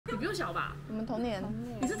我小吧？我们同年。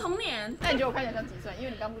你是同年？那你觉得我看起来像几岁？因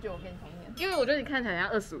为你刚不觉得我跟你同年。因为我觉得你看起来像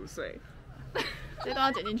25岁。这都要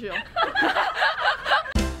剪进去哦。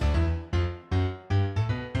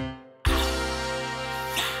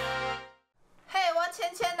嘿，我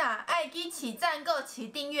芊芊呐，爱记起赞购、起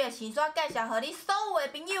订阅、起刷介绍，和你所有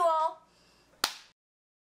的朋友哦。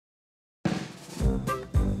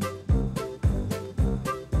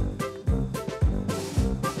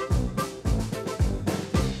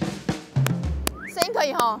声音可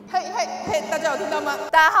以哈，嘿嘿嘿，大家有听到吗？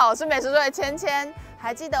大家好，我是美食队的芊芊。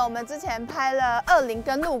还记得我们之前拍了20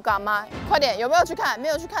跟鹿港吗？快点，有没有去看？没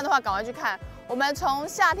有去看的话，赶快去看。我们从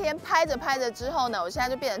夏天拍着之后呢，我现在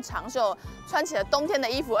就变成长袖，穿起了冬天的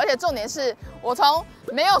衣服，而且重点是我从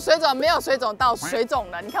没有水肿到水肿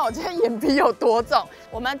了。你看我今天眼皮有多肿。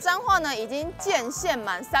我们彰化呢已经建县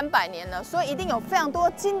满300年了，所以一定有非常多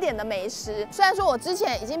经典的美食。虽然说我之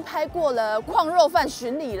前已经拍过了矿肉饭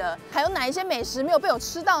巡礼了，还有哪一些美食没有被我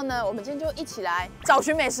吃到呢？我们今天就一起来找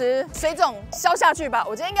寻美食，水肿消下去吧。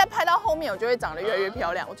我今天应该拍到后面，我就会长得越来越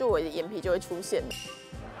漂亮，我的眼皮就会出现了。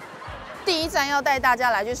第一站要带大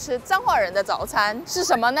家来去吃彰化人的早餐是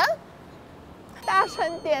什么呢？大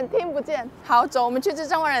声点，听不见。好，走，我们去吃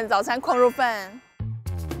彰化人的早餐矿肉饭。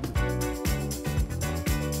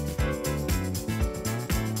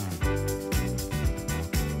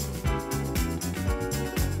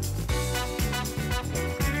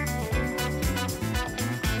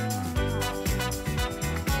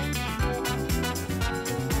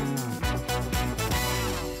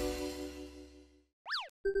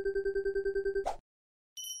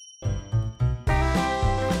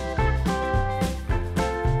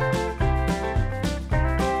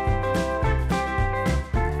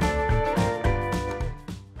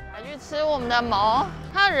吃我们的毛，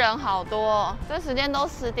他人好多，这时间都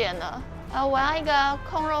10点了。我要一个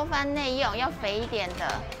控肉饭内用，要肥一点的，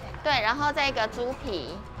对，然后再一个猪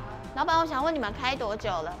皮。老板，我想问你们开多久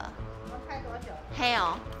了？我们开多久？黑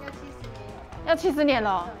哦，要70年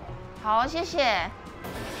了。好，谢谢。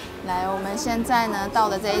来，我们现在呢到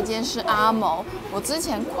的这一间是阿谋，我之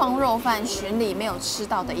前矿肉饭巡礼没有吃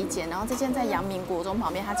到的一间，然后这间在阳明国中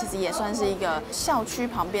旁边，它其实也算是一个校区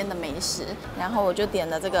旁边的美食。然后我就点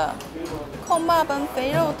了这个控肉饭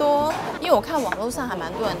肥肉多，因为我看网络上还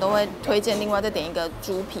蛮多人都会推荐另外再点一个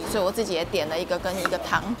猪皮，所以我自己也点了一个跟一个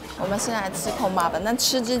汤。我们先来吃控肉饭，但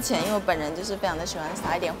吃之前，因为我本人就是非常的喜欢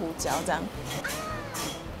撒一点胡椒这样。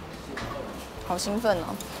好兴奋哦！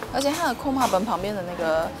而且它的控肉饭旁边的那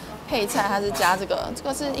个配菜，它是加这个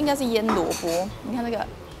是应该是腌萝卜，你看那个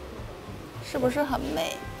是不是很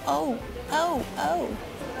美？哦哦哦！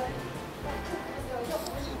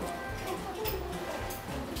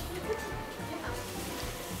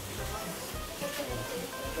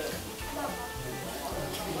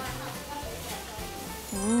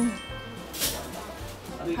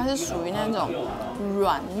它是属于那种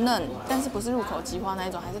软嫩，但是不是入口即化那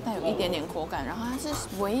一种，还是带有一点点口感。然后它是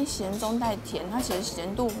微咸中带甜，它其实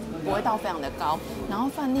咸度不会到非常的高。然后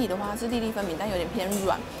饭粒的话是粒粒分明，但有点偏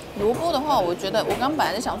软。萝卜的话，我觉得我刚本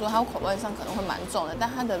来是想说它口味上可能会蛮重的，但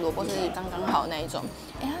它的萝卜是刚刚好那一种。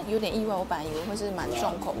它有点意外，我本来以为会是蛮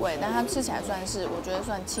重口味，但它吃起来算是我觉得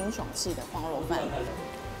算清爽系的黄肉饭。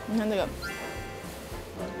你看这个。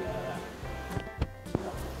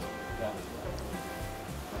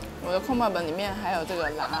我的控肉饭里面还有这个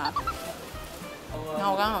辣，然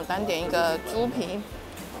后我刚刚有单点一个猪皮，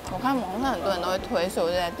我看网上很多人都会推，所以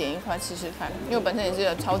我就来点一块吃吃看，因为我本身也是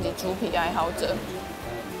个超级猪皮爱好者。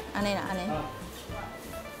安内啦，安内。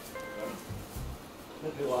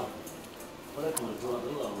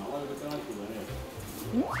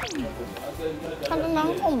它跟刚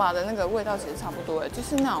刚控肉的那个味道其实差不多，就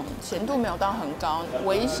是那种咸度没有到很高，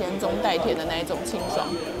微咸中带甜的那一种清爽。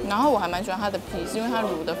然后我还蛮喜欢它的皮，是因为它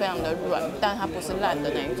卤的非常的软，但它不是烂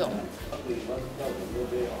的那一种。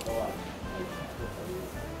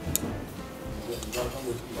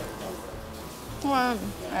突然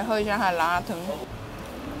来喝一下它的辣汤。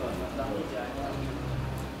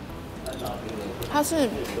它是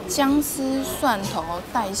姜丝蒜头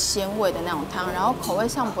带鲜味的那种汤，然后口味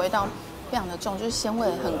上不会到非常的重，就是鲜味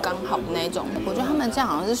很刚好的那一种。我觉得他们这样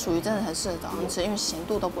好像是属于真的很适合早上吃，因为咸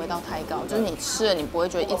度都不会到太高，就是你吃了你不会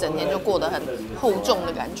觉得一整天就过得很厚重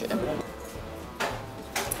的感觉。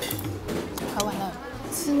喝完了。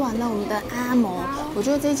吃完了我们的阿谋，我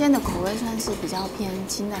觉得这间的口味算是比较偏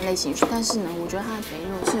清淡类型，但是呢，我觉得它的肥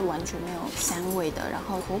肉是完全没有膻味的，然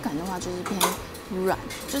后口感的话就是偏软，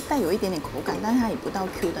就是带有一点点口感，但是它也不到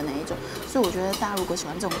Q 的那一种，所以我觉得大家如果喜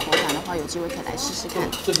欢这种口感的话，有机会可以来试试看。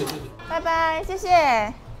拜拜，谢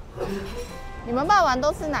谢。你们霸王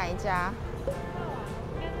都吃哪一家？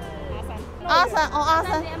阿三哦，阿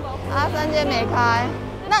三今天没开。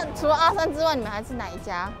那除了阿三之外，你们还吃哪一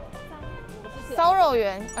家？烧肉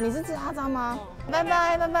圆哦，你是吃阿张吗？拜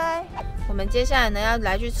拜拜拜。我们接下来呢要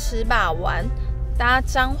来去吃霸丸，大家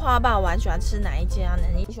彰化霸丸喜欢吃哪一家呢？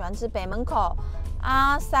你喜欢吃北门口、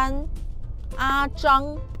阿三、阿张，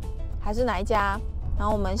还是哪一家？然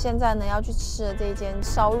后我们现在呢要去吃的这一间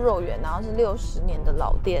烧肉圆，然后是60年的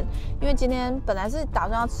老店。因为今天本来是打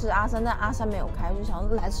算要吃阿三，但阿三没有开，就想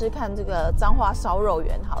来吃看这个彰化烧肉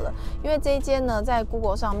圆好了。因为这一间呢在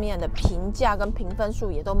Google 上面的评价跟评分数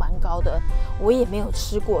也都蛮高的，我也没有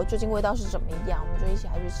吃过，究竟味道是怎么样？我们就一起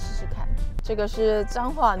来去试试看。这个是彰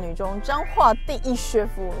化女中，彰化第一学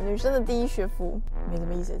府，女生的第一学府，没什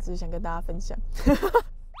么意思，只是想跟大家分享。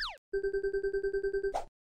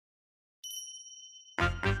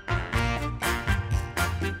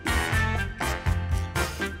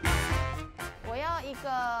我要一个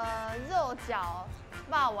肉饺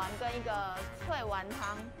霸丸跟一个脆丸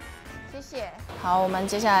汤，谢谢。好，我们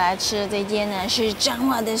接下来吃的这一间呢是彰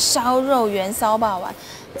化的烧肉圆烧霸丸。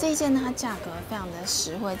这一间呢它价格非常的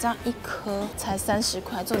实惠，这样一颗才30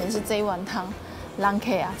块，重点是这一碗汤。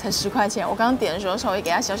2K 啊，才10块钱。我刚刚点的时候稍微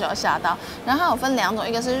给它小小的吓到。然后它有分2种，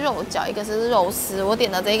一个是肉饺，一个是肉丝。我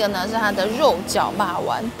点的这个呢是它的肉饺霸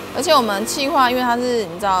丸，而且我们企划，因为它是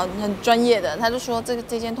你知道很专业的，他就说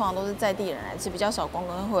这间通常都是在地人来吃，比较少观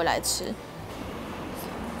光会来吃。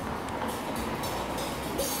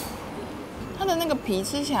它的那个皮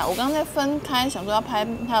吃起来，我刚刚在分开想说要拍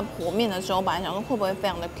它的剖面的时候，本来想说会不会非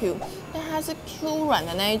常的 Q， 但它是 Q 软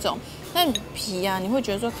的那一种。但皮啊，你会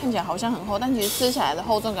觉得说看起来好像很厚，但其实吃起来的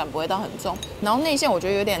厚重感不会到很重。然后内馅我觉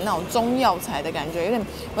得有点那种中药材的感觉，有点，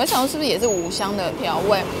我在想说是不是也是五香的调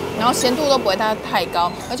味，然后咸度都不会太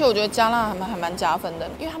高，而且我觉得加辣还蛮加分的，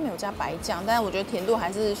因为它没有加白酱，但是我觉得甜度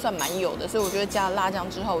还是算蛮有的，所以我觉得加了辣酱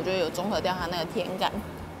之后，我觉得有中和掉它那个甜感。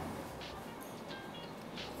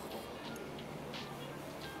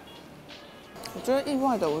我觉得意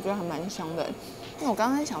外的，我觉得还蛮香的。因为我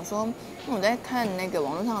刚才想说，因为我在看那个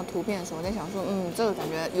网络上的图片的时候，我在想说，这个感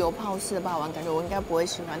觉油泡式的霸王，感觉我应该不会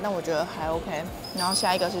喜欢，但我觉得还 OK。然后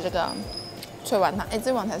下一个是这个脆丸汤，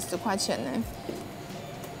这碗才10块钱呢。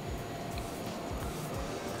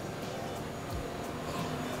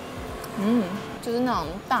就是那种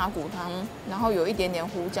大骨汤，然后有一点点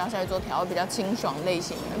胡椒下去做调味，比较清爽类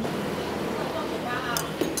型的。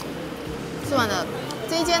吃完了。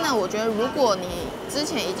这一间呢，我觉得如果你之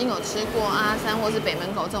前已经有吃过阿三或是北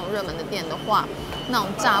门口这种热门的店的话，那种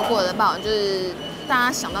炸过的霸王，就是大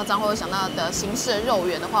家想到彰化会想到的形式的肉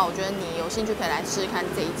圆的话，我觉得你有兴趣可以来吃吃看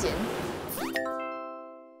这一间。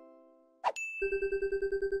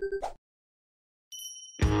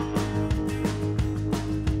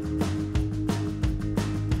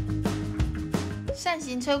扇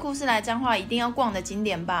形车库是来彰化一定要逛的景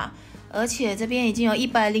点吧？而且这边已经有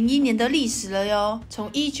101年的历史了哟，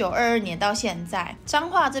从1922年到现在。彰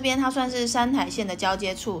化这边它算是山海线的交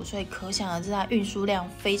接处，所以可想而知它运输量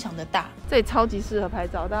非常的大。这里超级适合拍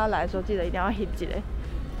照，大家来的时候记得一定要 hit 起来。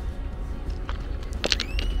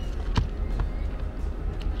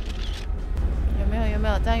有没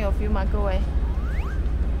有？这样有 feel 吗，各位？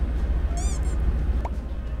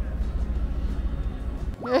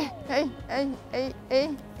嘿！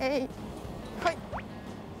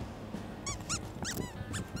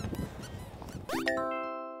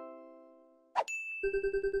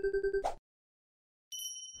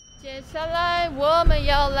接下来我们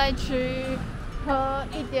要来去喝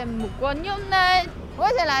一点木瓜牛奶。我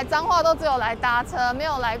以前来彰化都只有来搭车，没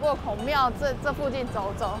有来过孔庙这附近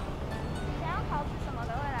走走。想要考试什么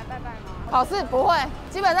的会来拜拜吗？考试不会，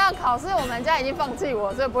基本上考试我们家已经放弃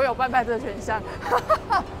我，所以不会有拜拜这个选项。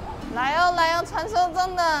来哦，传说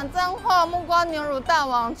中的彰化木瓜牛乳大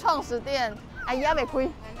王创始店，哎呀，没亏，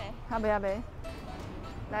还没，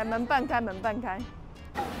来门半开。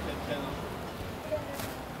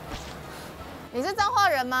你是彰化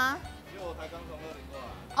人吗？因为我才刚从那里过来。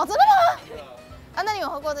哦，真的吗？是啊。啊，那你有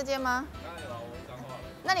喝过这间吗？当然有啊，我是彰化人。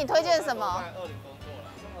那你推荐什么？在20工作了，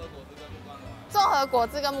综合果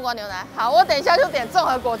汁跟木瓜牛奶。好，我等一下就点综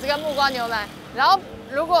合果汁跟木瓜牛奶，然后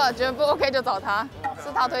如果觉得不 OK 就找他，是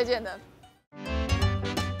他推荐的。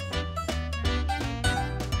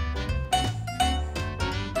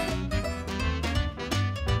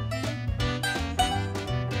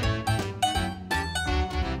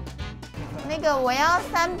那个我要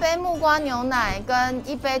3杯木瓜牛奶跟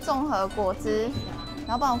1杯综合果汁。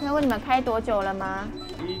老板，我可以问你们开多久了吗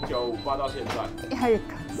？1958到现在。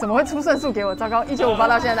怎么会出胜数给我？糟糕，1958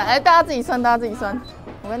到现在。哎，大家自己算。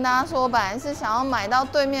我跟大家说，我本来是想要买到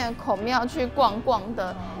对面的孔庙去逛逛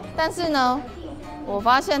的，但是呢，我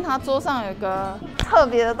发现他桌上有个特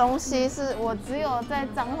别的东西，是我只有在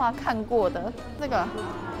彰化看过的这个，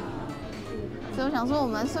所以我想说，我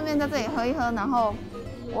们顺便在这里喝一喝，然后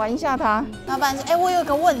玩一下它。老板，我有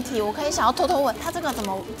个问题，我可以想要偷偷问，它这个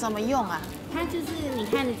怎么用啊？它就是你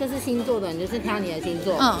看，这是星座的，你就是挑你的星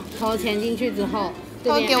座，投钱进去之后，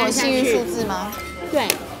它会给我幸运数字吗？对，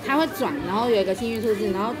它会转，然后有一个幸运数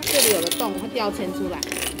字，然后这里有个洞会掉签出来。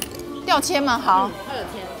掉签吗？好，会有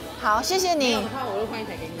签。好，谢谢你。我就换一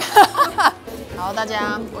台给你。好，大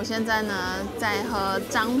家，我现在呢在喝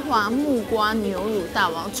彰化木瓜牛乳大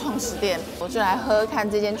王创始店，我就来喝看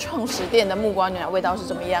这间创始店的木瓜牛奶味道是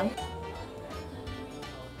怎么样。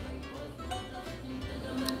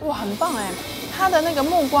哇，很棒哎！它的那个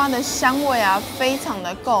木瓜的香味啊，非常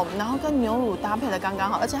的够，然后跟牛乳搭配的刚刚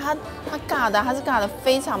好，而且它是尬的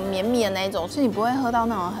非常绵密的那一种，所以你不会喝到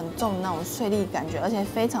那种很重的那种碎粒感觉，而且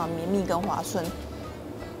非常绵密跟滑顺，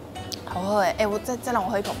好喝哎！我再让我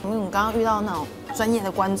喝一口，因为我刚刚遇到那种专业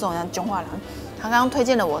的观众，像中华人，他刚刚推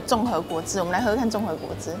荐了我综合果汁，我们来喝看综合果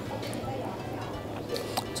汁。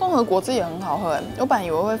综合果汁也很好喝哎，我本来以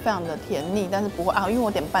为会非常的甜腻，但是不会啊，因为我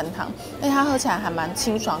点半糖，而且它喝起来还蛮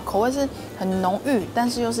清爽，口味是很浓郁，但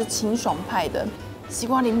是又是清爽派的。西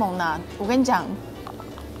瓜柠檬呐，我跟你讲，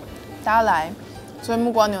大家来，除了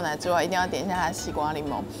木瓜牛奶之外，一定要点一下它的西瓜柠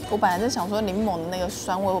檬。我本来在想说柠檬的那个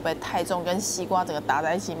酸味会不会太重，跟西瓜整个打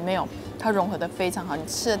在一起，没有，它融合的非常好，你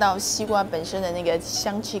吃得到西瓜本身的那个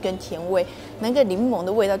香气跟甜味，那个柠檬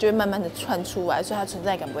的味道就会慢慢的窜出来，所以它存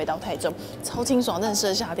在感不会到太重，超清爽，真的适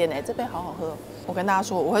合夏天哎，这杯好好喝。我跟大家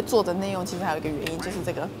说，我会做的内容其实还有一个原因，就是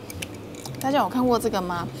这个。大家有看过这个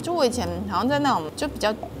吗？就我以前好像在那种就比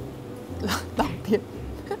较老店，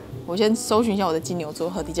我先搜寻一下我的金牛座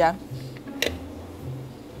和迪迦。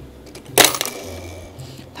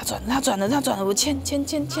他转了，我签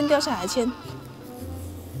掉下来签。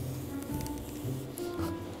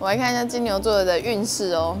我来看一下金牛座的运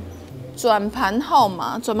势哦。转盘号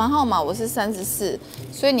码我是34，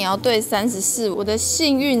所以你要对34。我的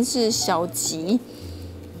幸运是小吉。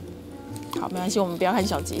好，没关系，我们不要看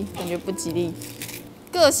小吉，感觉不吉利。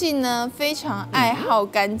个性呢，非常爱好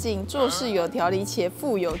干净，做事有条理且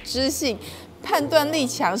富有知性。判断力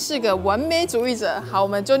强，是个完美主义者。好，我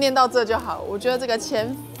们就念到这就好。我觉得这个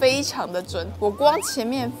签非常的准。我光前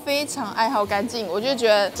面非常爱好干净，我就觉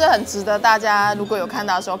得这很值得大家如果有看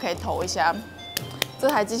到的时候可以投一下。这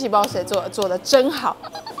台机器不知道谁做的，做的真好，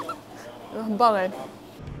很棒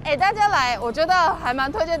哎！大家来，我觉得还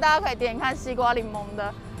蛮推荐大家可以点看西瓜柠檬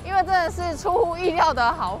的，因为真的是出乎意料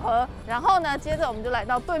的好喝。然后呢，接着我们就来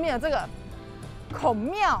到对面的这个孔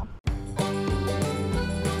庙。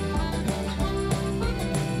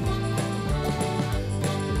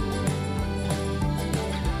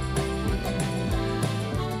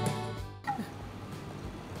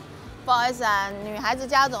不好意思啊，女孩子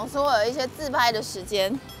家总是会有一些自拍的时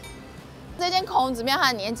间。这间孔子庙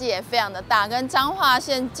它的年纪也非常的大，跟彰化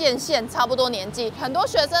县建县差不多年纪。很多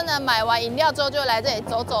学生呢买完饮料之后就来这里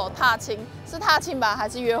走走踏青，是踏青吧还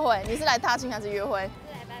是约会？你是来踏青还是约会？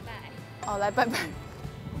是来拜拜。哦，来拜拜。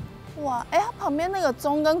哇，它旁边那个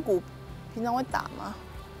钟跟鼓平常会打吗？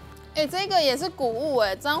这个也是古物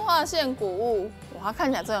彰化县古物，哇，它看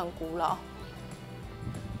起来真的很古老。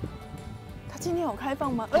今天有开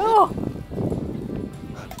放吗？哎呦，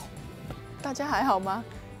大家还好吗？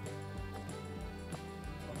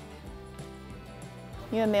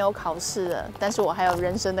因为没有考试了，但是我还有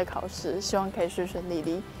人生的考试，希望可以顺顺利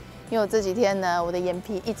利。因为我这几天呢，我的眼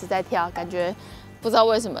皮一直在跳，感觉不知道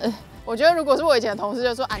为什么。我觉得如果是我以前的同事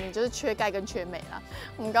就说啊，你就是缺钙跟缺镁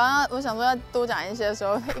啦。我想说要多讲一些的时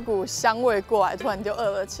候，一股香味过来，突然就饿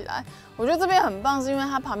了起来。我觉得这边很棒，是因为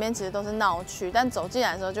它旁边其实都是闹区，但走进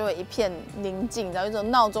来的时候就会一片宁静，然后一种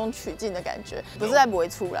闹中取静的感觉。不是在不会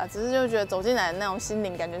处啦，只是就觉得走进来的那种心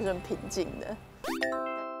灵感觉是很平静的。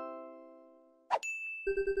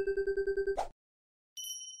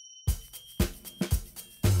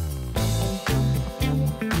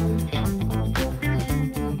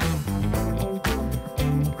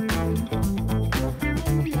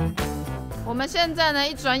我们现在呢，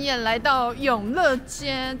一转眼来到永乐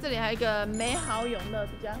街，这里还有一个美好永乐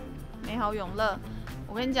这家，美好永乐。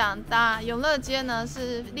我跟你讲，永乐街呢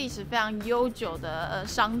是历史非常悠久的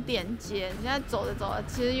商店街。你现在走着走着，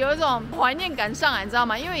其实有一种怀念感上来，你知道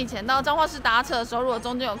吗？因为以前到彰化市搭车的时候，如果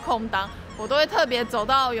中间有空档，我都会特别走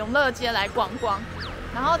到永乐街来逛逛。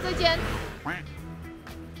然后这间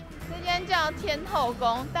叫天后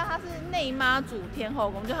宫，但它是内妈祖天后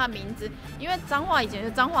宫，就它名字。因为彰化以前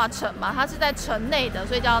是彰化城嘛，它是在城内的，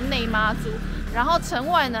所以叫内妈祖。然后城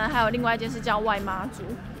外呢，还有另外一间是叫外妈祖。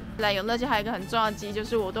来永乐街还有一个很重要的记忆，就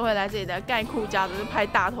是我都会来这里的盖库家族拍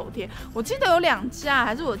大头贴。我记得有2家，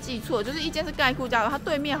还是我记错？就是一间是盖库家族，它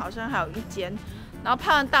对面好像还有一间。然后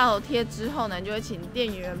拍完大头贴之后呢，你就会请店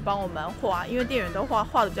员帮我们画，因为店员都画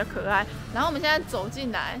的比较可爱。然后我们现在走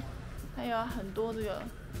进来，还有很多这个，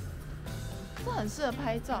这很适合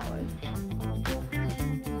拍照哎。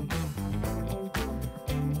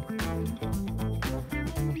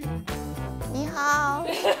你好。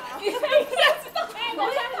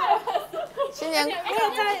新年我有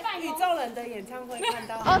在宇宙人的演唱会看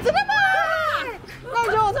到哦，真的吗？那你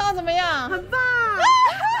觉得我唱的怎么样？很棒，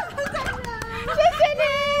谢谢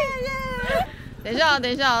你。等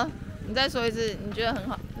一下，你再说一次，你觉得很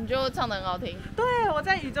好，你觉得我唱的很好听？对，我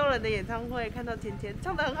在宇宙人的演唱会看到芊芊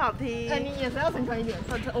唱的很好听。你眼神要诚恳一点。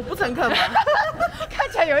我不诚恳吗？看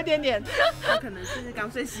起来有一点点。我可能是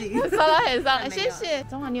刚睡醒。烧到很上，谢谢。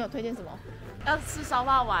中华，你有推荐什么？要吃烧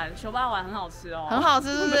霸丸，球霸丸很好吃哦，很好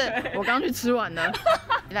吃，是不是？我刚去吃完了。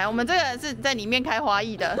来，我们这个是在里面开花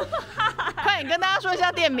艺的，快点跟大家说一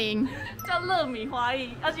下店名，叫乐米花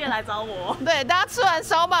艺，要记得来找我。对，大家吃完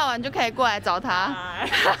烧霸丸就可以过来找他。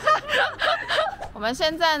我们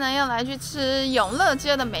现在呢要来去吃永乐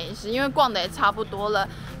街的美食，因为逛的也差不多了，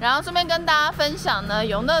然后顺便跟大家分享呢，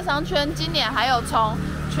永乐商圈今年还有从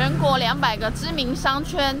全国200个知名商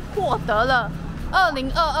圈获得了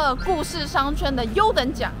2022故事商圈的优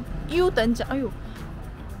等奖，哎呦，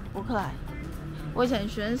伯克莱。我以前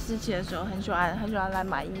学生时期的时候很喜欢来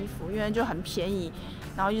买衣服，因为就很便宜，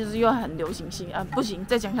然后就是又很流行性。不行，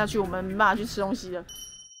再讲下去我们没办法去吃东西了。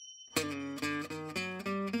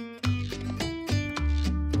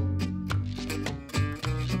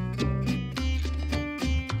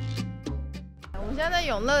我们现在在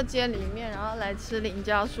永乐街里面，然后来吃林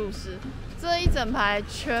家素食。这一整排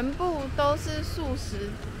全部都是素食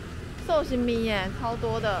寿喜米耶，超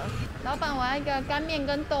多的。老板，我要一个干面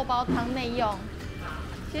跟豆包汤内用，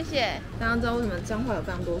谢谢。大家知道为什么彰化有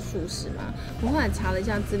非常多素食吗？我后来查了一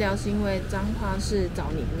下资料，是因为彰化是枣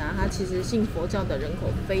林呐，它其实信佛教的人口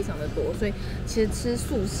非常的多，所以其实吃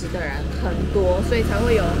素食的人很多，所以才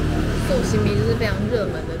会有寿喜米就是非常热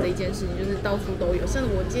门的这一件事情，就是到处都有。像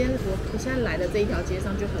我现在来的这一条街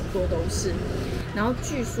上就很多都是。然后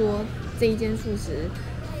据说这一间素食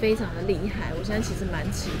非常的厉害，我现在其实蛮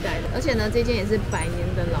期待的。而且呢，这间也是100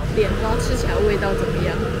年的老店，不知道吃起来味道怎么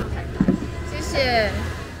样。谢谢。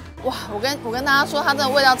哇，我跟大家说，它真的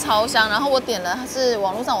味道超香。然后我点了，它是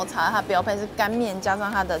网络上我查它标配是干面加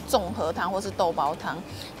上它的综合汤或是豆包汤。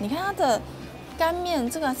你看它的干面，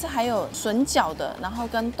这个是还有笋饺的，然后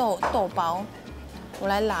跟豆包，我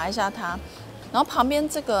来拿一下它。然后旁边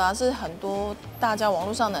这个啊，是很多大家网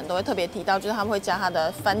络上的人都会特别提到，就是他们会加它的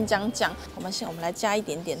番姜酱。我们来加一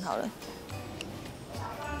点点好了。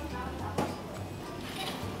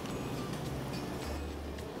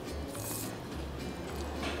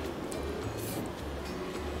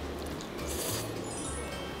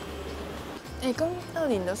跟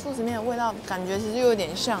20的素食面的味道感觉其实有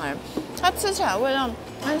点像它吃起来的味道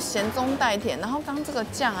它是咸中带甜，然后刚这个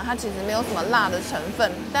酱啊，它其实没有什么辣的成分，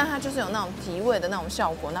但它就是有那种提味的那种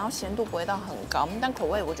效果，然后咸度不会到很高，但口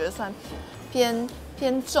味我觉得算偏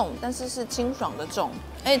重，但是是清爽的重。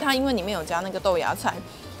而且它因为里面有加那个豆芽菜，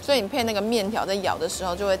所以你配那个面条在咬的时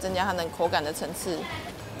候就会增加它的口感的层次。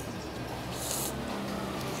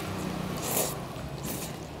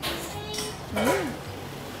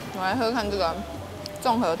我来喝看这个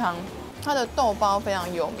综合汤，它的豆包非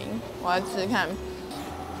常有名，我来吃吃看。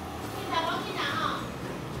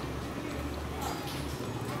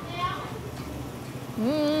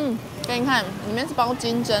给你看，里面是包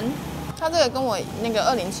金针，它这个跟我那个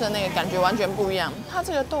20吃的那个感觉完全不一样。它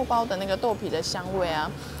这个豆包的那个豆皮的香味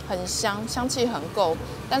啊，很香，香气很够，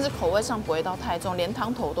但是口味上不会到太重，连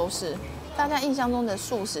汤头都是。大家印象中的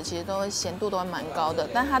素食其实都咸度都会蛮高的，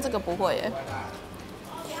但它这个不会耶。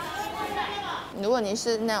如果你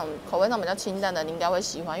是那种口味上比较清淡的，你应该会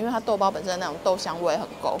喜欢，因为它豆包本身的那种豆香味很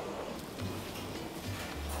够。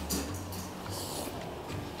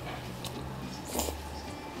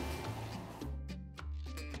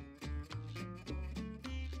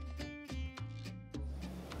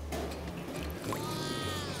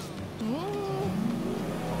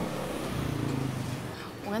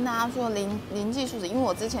我跟大家说林记素食，因为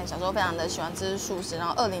我之前小时候非常的喜欢吃素食，然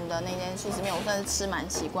后20的那间素食面我算是吃蛮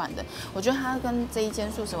习惯的。我觉得它跟这一间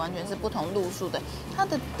素食完全是不同路数的。它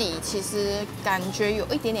的底其实感觉有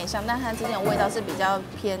一点点像，但它之间的味道是比较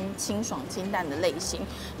偏清爽清淡的类型。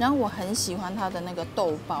然后我很喜欢它的那个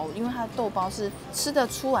豆包，因为它的豆包是吃得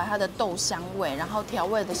出来它的豆香味，然后调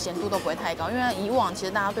味的咸度都不会太高。因为以往其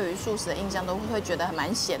实大家对于素食的印象都会觉得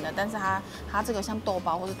蛮咸的，但是它这个像豆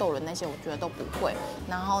包或是豆轮那些，我觉得都不会。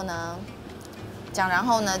然后后呢，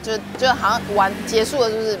就好像结束了，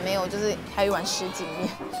是不是？没有，就是还有一碗什锦面。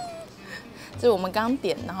这是我们刚刚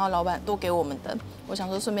点，然后老板多给我们的。我想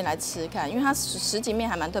说顺便来吃看，因为它什锦面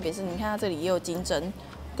还蛮特别，是你看它这里也有金针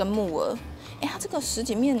跟木耳。哎，它这个什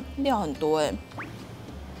锦面料很多哎。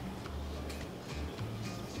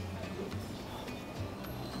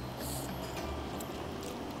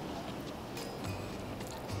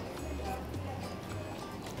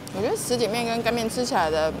我觉得什锦面跟干面吃起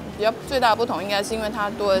来的最大的不同，应该是因为它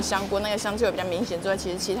多了香锅，那个香气会比较明显之外，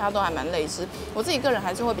其实其他都还蛮类似。我自己个人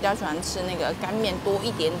还是会比较喜欢吃那个干面多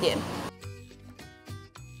一点点。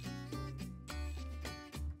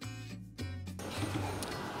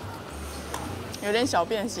有点小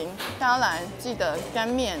变形，大家来记得干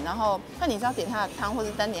面，然后看你是要点它的汤，或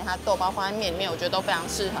是单点它的豆包放在面里面，我觉得都非常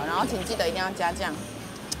适合。然后请记得一定要加酱。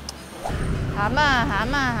蛤蟆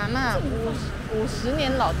，50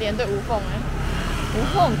年老店，对，无缝无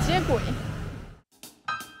缝接轨。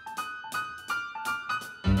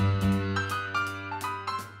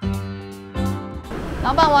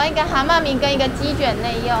老板，我要一个蛤蟆米跟一个鸡卷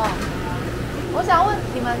内用。我想问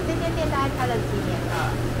你们这间店大概开了几年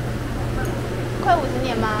了？快50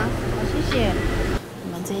年吗？好，谢谢。我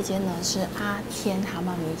们这一间呢是阿天蛤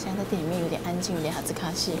蟆米，现在在店里面有点安静，有点哈兹卡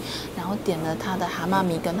西。然后点了他的蛤蟆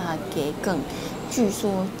米跟他的给更。据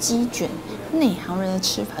说鸡卷内行人的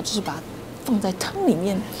吃法就是把它放在汤里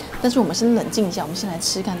面，但是我们先冷静一下，我们先来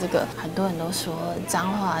吃看这个。很多人都说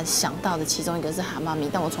彰化想到的其中一个是蛤蟆米，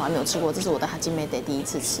但我从来没有吃过，这是我的哈基妹得第一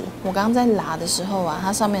次吃。我刚刚在拉的时候啊，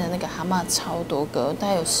它上面的那个蛤蟆超多个，大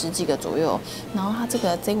概有10几个左右。然后它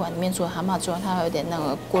这一碗里面除了蛤蟆之外，它还有点那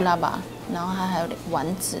个咕拉巴，然后它还有点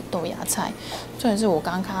丸子、豆芽菜。重点是我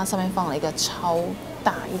刚刚看它上面放了一个超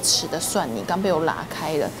大1匙的蒜泥，刚被我拉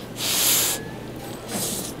开了。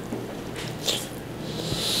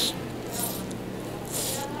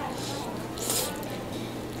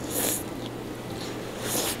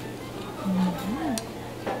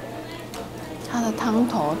汤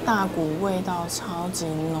头大骨味道超级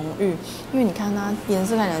浓郁，因为你看它颜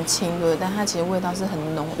色看起来很清对，但它其实味道是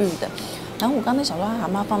很浓郁的。然后我刚才想说，它蛤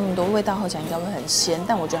蟆放那么多，味道喝起来应该会很鲜，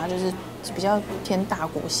但我觉得它就是比较偏大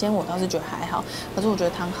骨鲜，我倒是觉得还好。可是我觉得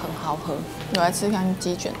汤很好喝。我来吃看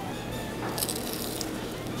鸡卷，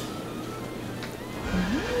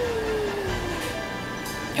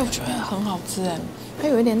我觉得很好吃哎，它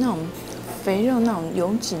有一点那种肥肉那种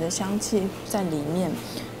油脂的香气在里面。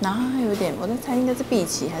然后它有点，我在猜应该是荸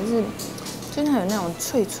荠，还是就它有那种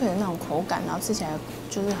脆脆的那种口感，然后吃起来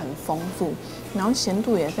就是很丰富，然后咸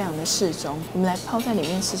度也非常的适中。我们来泡在里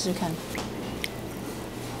面试试看。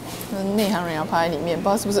内行人要泡在里面，不知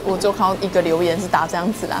道是不是我只有看到一个留言是打这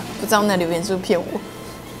样子啦，不知道那留言是不是骗我。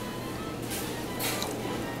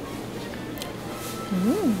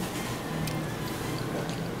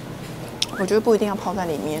我觉得不一定要泡在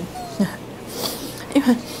里面，因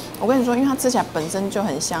为。我跟你说，因为它吃起来本身就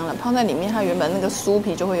很香了，泡在里面，它原本那个酥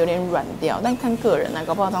皮就会有点软掉，但看个人啊，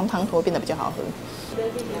搞不好这样汤头会变得比较好喝。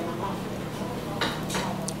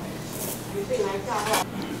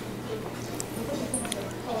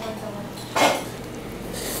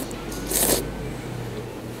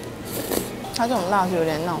它这种辣就有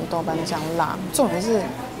点那种豆瓣酱辣，重点是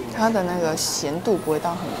它的那个咸度不会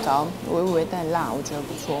到很高，微微带辣，我觉得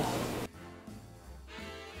不错。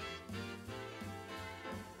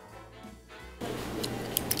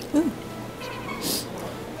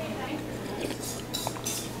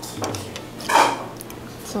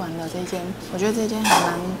吃完了这一间，我觉得这一间还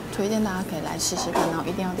蛮推荐大家可以来试试看，然后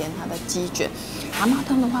一定要点它的鸡卷。蛤蟆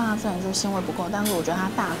汤的话，虽然说鲜味不够，但是我觉得它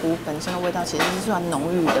大骨本身的味道其实是算浓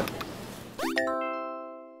郁的。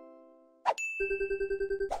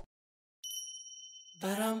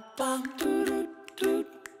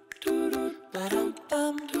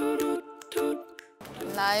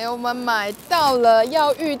来，我们买到了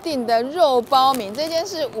要预定的肉包米，这间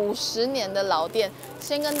是50年的老店。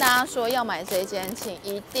先跟大家说，要买这间，请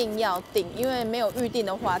一定要订，因为没有预定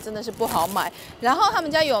的话，真的是不好买。然后他们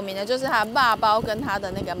家有名的就是它的肉包跟它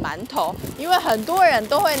的那个馒头，因为很多人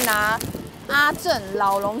都会拿阿正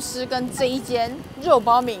老龙师跟这一间肉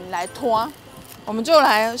包米来拖，我们就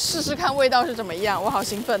来试试看味道是怎么样。我好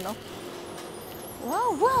兴奋哦！哇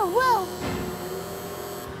哇哇！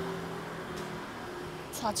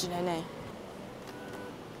唰起来呢！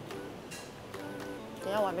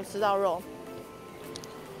等一下我还没吃到肉。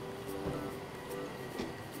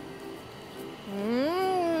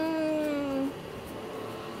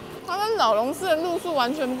它跟老龙狮的路数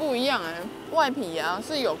完全不一样哎，外皮啊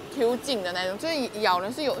是有 Q 劲的那种，就是咬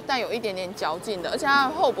人是带有一点点嚼劲的，而且它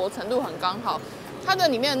的厚薄程度很刚好。它的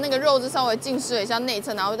里面的那个肉是稍微浸湿了一下内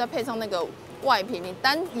侧，然后再配上那个外皮，你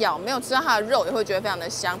单咬没有吃到它的肉，也会觉得非常的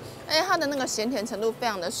香。而且它的那个咸甜程度非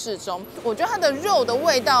常的适中，我觉得它的肉的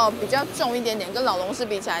味道比较重一点点，跟老龙狮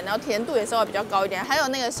比起来，然后甜度也稍微比较高一点，还有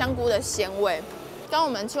那个香菇的鲜味。刚刚我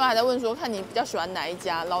们出来还在问说，看你比较喜欢哪一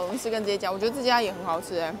家，老龙狮跟这一家，我觉得这家也很好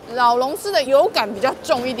吃哎。老龙狮的油感比较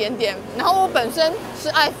重一点点，然后我本身是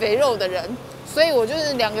爱肥肉的人，所以我就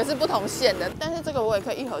是两个是不同线的，但是这个我也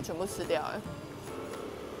可以一盒全部吃掉哎。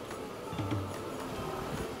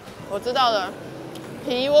我知道了，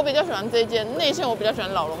皮我比较喜欢这一间，内馅我比较喜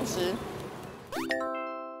欢老龙狮。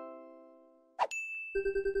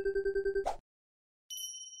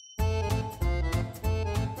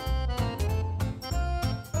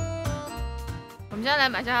我们现在来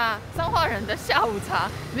买下彰化人的下午茶，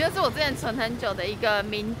里面是我之前存很久的一个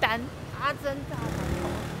名单。阿珍炸饅头。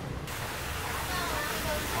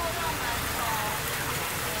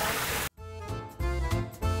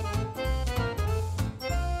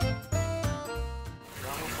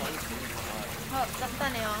好，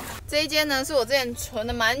蛋牛。这一间呢是我之前存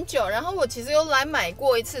的蛮久，然后我其实有来买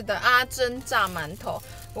过一次的阿珍炸饅头。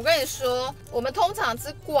我跟你说，我们通常吃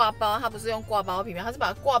挂包，它不是用挂包皮吗？它是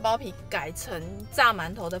把挂包皮改成炸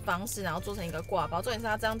馒头的方式，然后做成一个挂包。重点是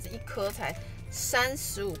它这样子一颗才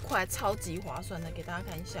35块，超级划算的。给大家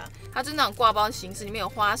看一下，它就是那种挂包形式，里面有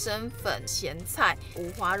花生粉、咸菜、五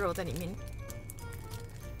花肉在里面。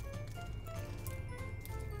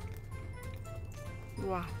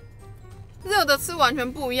哇！热的吃完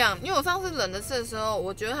全不一样，因为我上次冷的吃的时候，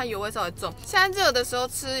我觉得它油味稍微重。现在热的时候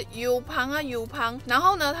吃油胖啊油胖，然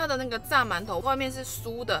后呢，它的那个炸馒头外面是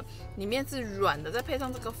酥的，里面是软的，再配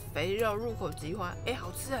上这个肥肉，入口即化，哎，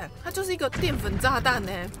好吃哎！它就是一个淀粉炸弹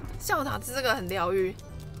哎，下午茶吃这个很疗愈。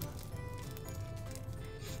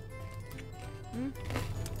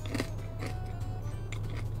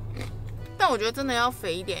但我觉得真的要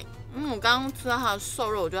肥一点。我刚刚吃到它的瘦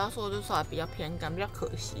肉，我觉得它瘦肉就稍微比较偏干，比较可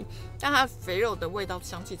惜。但它的肥肉的味道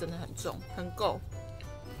香气真的很重，很够。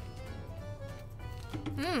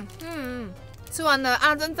吃完了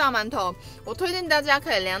阿珍炸馒头，我推荐大家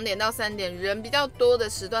可以2点到3点人比较多的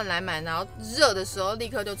时段来买，然后热的时候立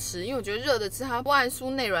刻就吃，因为我觉得热的吃它外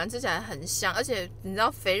酥内软，吃起来很香，而且你知道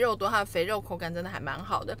肥肉多，它的肥肉口感真的还蛮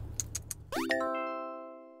好的。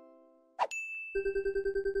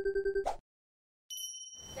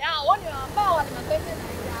我女儿爸爸，你们推荐哪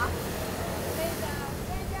一家？这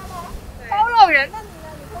一家吗？烧肉圆。那你呢？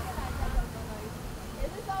你推荐哪一家？也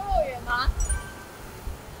是烧肉圆吗？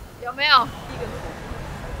有没有？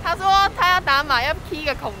他说他要打码，要踢一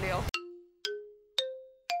个孔流。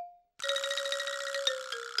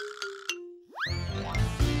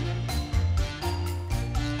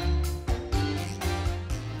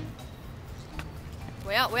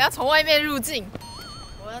我要从外面入境，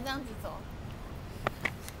我要这样子走。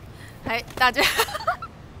嗨，大家，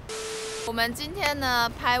我们今天呢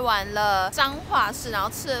拍完了彰化市，然后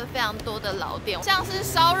吃了非常多的老店，像是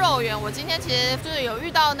烧肉圆。我今天其实就是有遇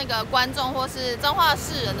到那个观众或是彰化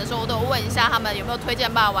市人的时候，我都有问一下他们有没有推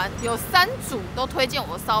荐霸丸，有3组都推荐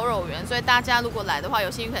我烧肉圆，所以大家如果来的话，有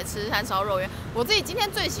兴趣可以吃吃看烧肉圆。我自己今天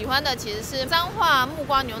最喜欢的其实是彰化木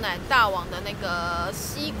瓜牛奶大王的那个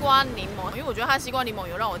西瓜柠檬，因为我觉得它西瓜柠檬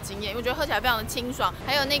有让我惊艳，因为我觉得喝起来非常的清爽。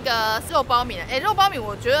还有那个肉包米，肉包米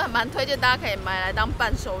我觉得蛮推荐大家可以买来当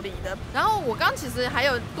伴手礼的。然后我刚其实还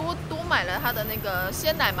有多买了它的那个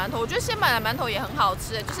鲜奶馒头，我觉得鲜奶馒头也很好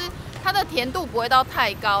吃，就是它的甜度不会到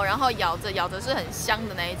太高，然后咬着是很香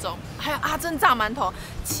的那一种。还有阿珍炸馒头，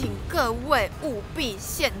请各位务必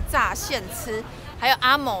现炸现吃。还有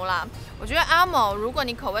阿谋啦，我觉得阿谋，如果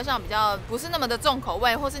你口味上比较不是那么的重口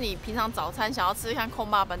味，或是你平常早餐想要吃看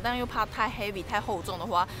空霸本，但又怕太 heavy 太厚重的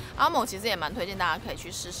话，阿谋其实也蛮推荐大家可以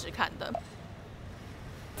去试试看的。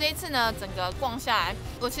这一次呢，整个逛下来，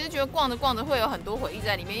我其实觉得逛着逛着会有很多回忆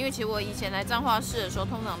在里面，因为其实我以前来彰化市的时候，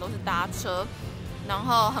通常都是搭车。然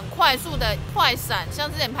后很快速的快闪，像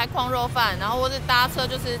之前拍矿肉饭，然后或是搭车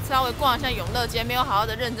就是稍微逛一下永乐街，没有好好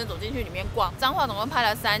的认真走进去里面逛。彰化总共拍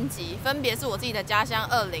了3集，分别是我自己的家乡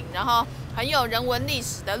20，然后很有人文历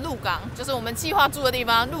史的鹿港，就是我们计划住的地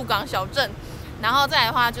方鹿港小镇，然后再来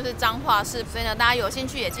的话就是彰化市，所以呢大家有兴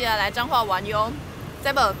趣也记得来彰化玩哟。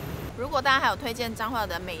再不，如果大家还有推荐彰化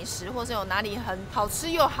的美食，或是有哪里很好吃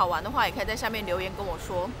又好玩的话，也可以在下面留言跟我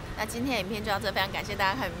说。那今天的影片就到这，非常感谢大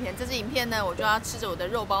家看影片。这支影片呢，我就要吃着我的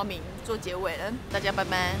肉包米做结尾了，大家拜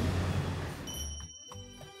拜。